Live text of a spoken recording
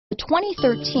The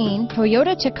 2013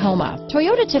 Toyota Tacoma.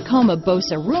 Toyota Tacoma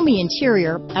boasts a roomy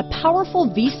interior, a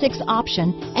powerful V6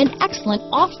 option, and excellent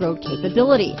off-road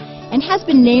capability, and has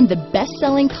been named the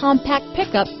best-selling compact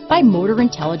pickup by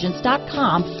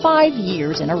MotorIntelligence.com 5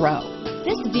 years in a row.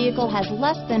 This vehicle has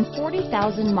less than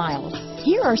 40,000 miles.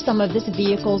 Here are some of this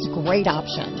vehicle's great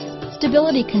options: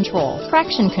 stability control,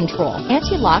 traction control,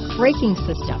 anti-lock braking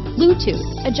system, Bluetooth,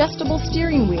 adjustable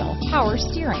steering wheel, power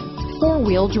steering,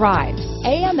 four-wheel drive,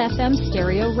 AM/FM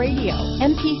stereo radio,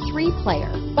 MP3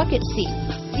 player, bucket seats,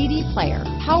 CD player,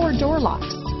 power door locks,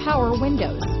 power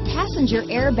windows, passenger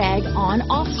airbag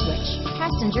on/off switch,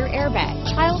 passenger airbag,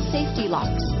 child safety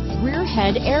locks, rear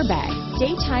head airbag,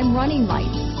 daytime running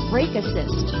lights, brake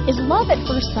assist. Is love at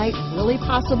first sight really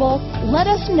possible? Let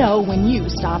us know when you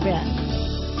stop in.